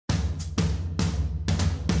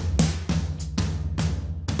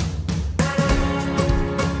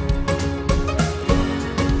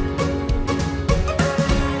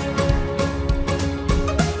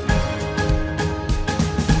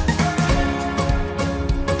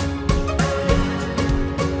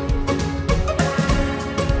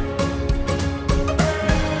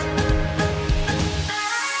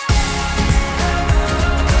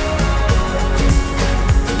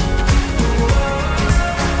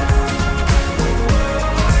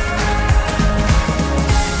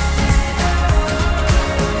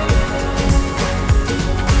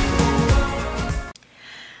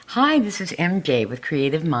this is MJ with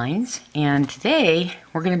Creative Minds, and today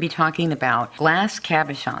we're going to be talking about glass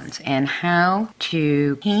cabochons and how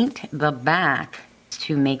to paint the back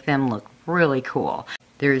to make them look really cool.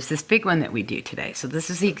 There's this big one that we do today, so this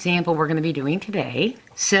is the example we're going to be doing today.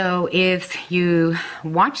 So if you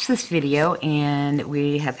watch this video and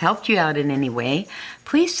we have helped you out in any way,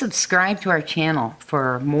 please subscribe to our channel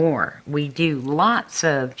for more. We do lots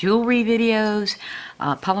of jewelry videos,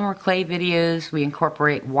 polymer clay videos. We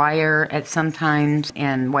incorporate wire at sometimes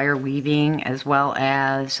and wire weaving, as well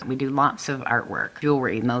as we do lots of artwork,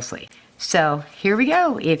 jewelry mostly. So here we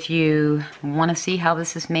go. If you want to see how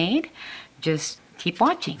this is made, just keep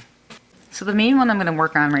watching. So the main one I'm going to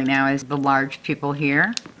work on right now is the large pupil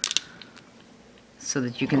here, so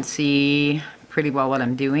that you can see pretty well what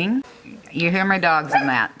I'm doing. You hear my dogs in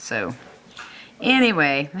that, so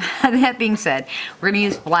anyway, that being said, we're going to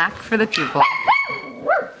use black for the pupil,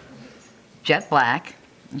 jet black,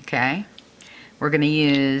 okay? We're going to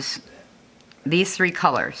use these three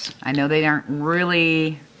colors. I know they aren't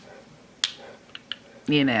really,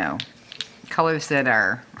 you know, colors that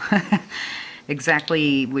are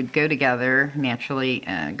exactly would go together, naturally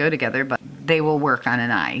go together, but they will work on an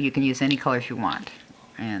eye. You can use any colors you want.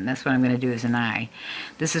 And that's what I'm going to do as an eye.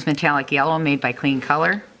 This is metallic yellow made by Clean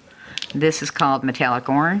Color. This is called metallic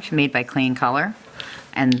orange made by Clean Color.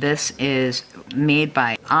 And this is made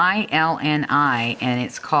by ILNI, and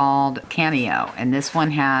it's called Cameo. And this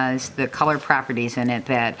one has the color properties in it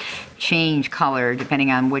that change color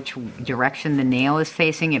depending on which direction the nail is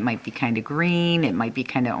facing. It might be kind of green, it might be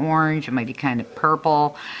kind of orange, it might be kind of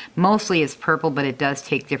purple. Mostly it's purple, but it does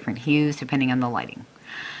take different hues depending on the lighting.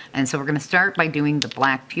 And so we're going to start by doing the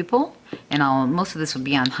black pupil, and most of this will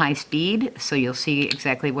be on high speed, so you'll see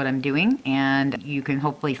exactly what I'm doing, and you can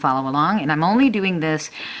hopefully follow along. And I'm only doing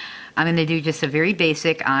this, I'm going to do just a very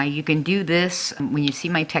basic eye. You can do this when you see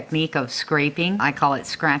my technique of scraping. I call it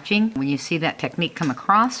scratching. When you see that technique come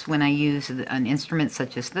across when I use an instrument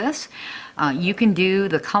such as this, you can do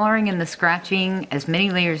the coloring and the scratching as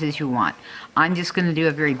many layers as you want. I'm just going to do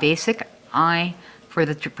a very basic eye for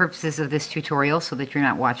the purposes of this tutorial, so that you're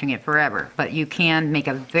not watching it forever. But you can make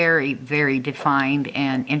a very, very defined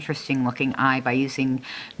and interesting looking eye by using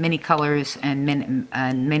many colors and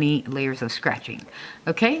many layers of scratching.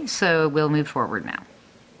 Okay, so we'll move forward now.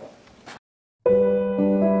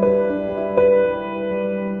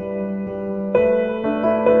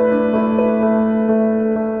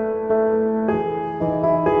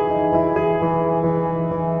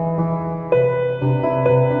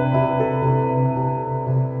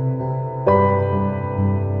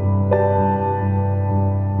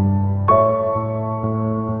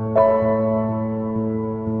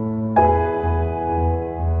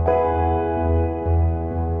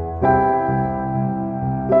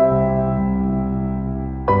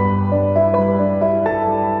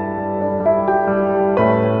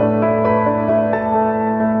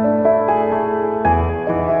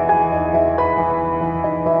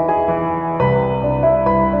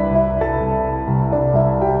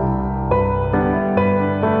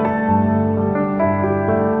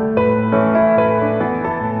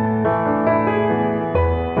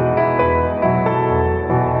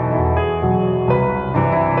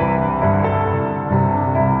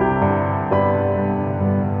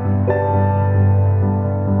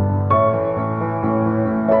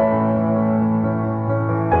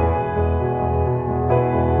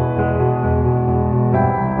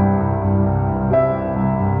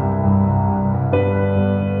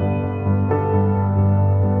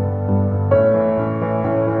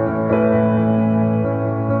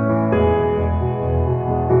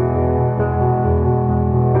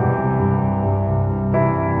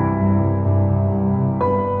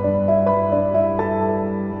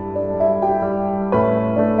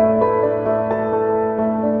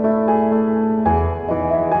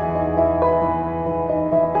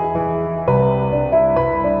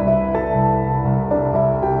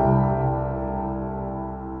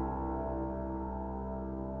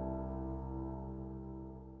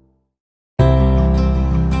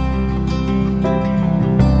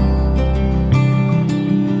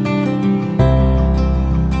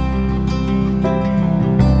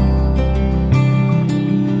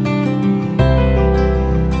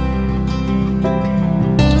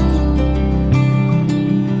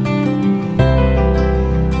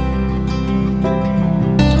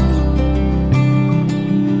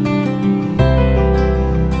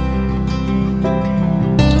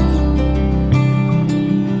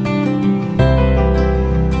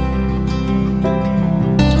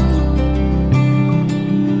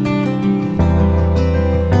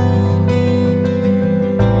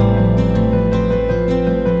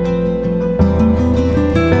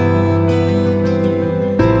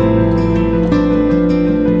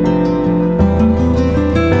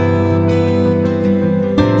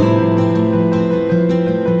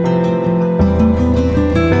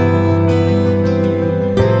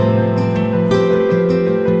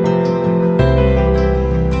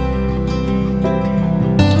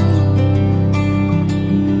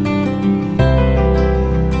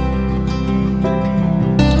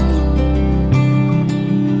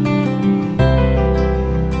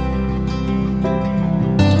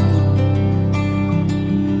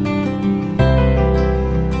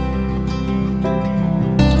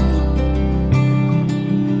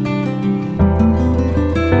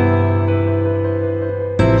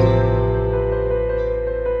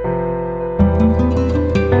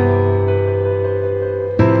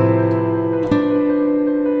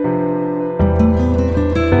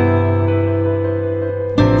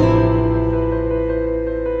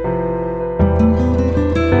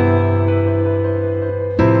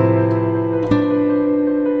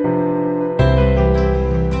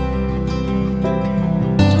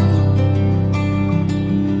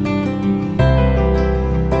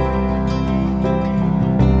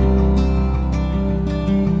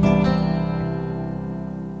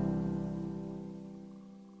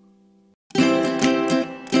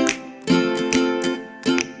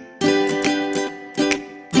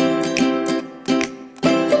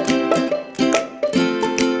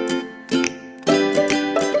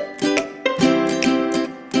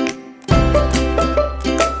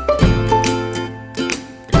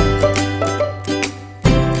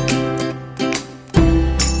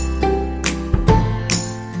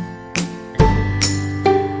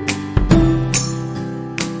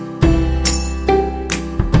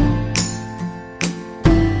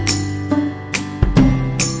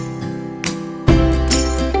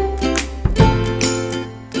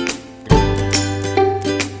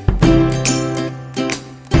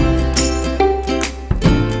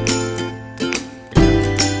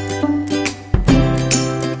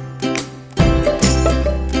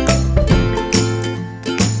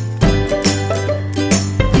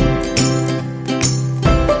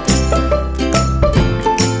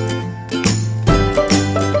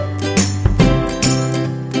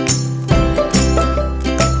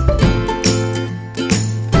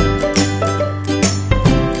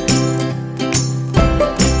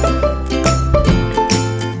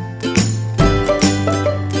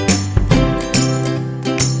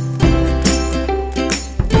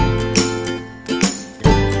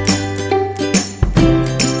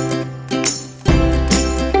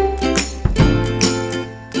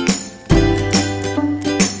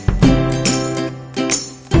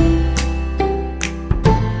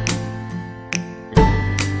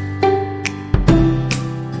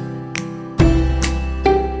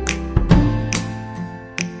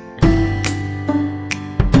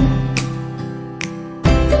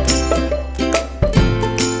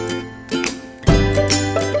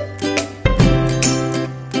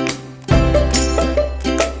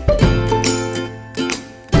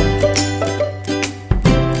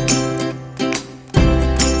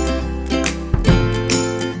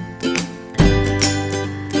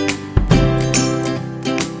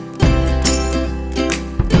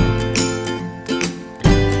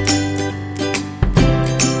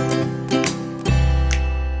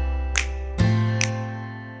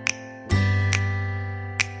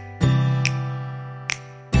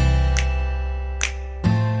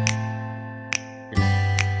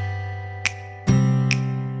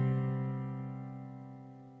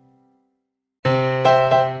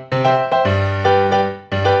 you.